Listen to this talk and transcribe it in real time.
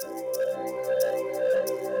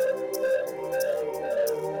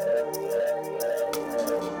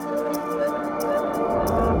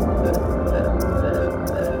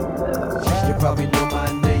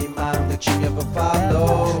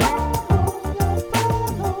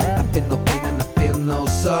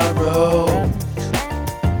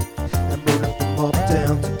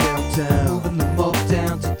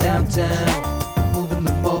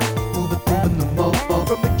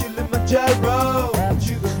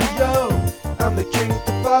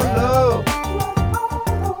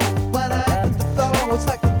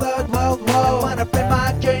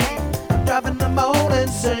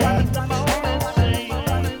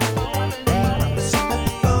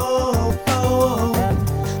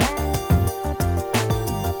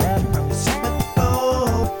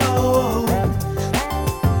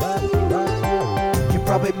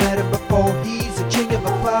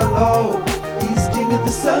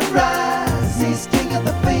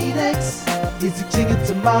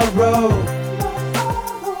tomorrow.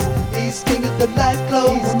 He's king of the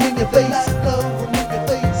nightclub, he's king of the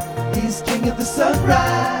nightclub, he's king of the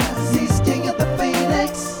sunrise, he's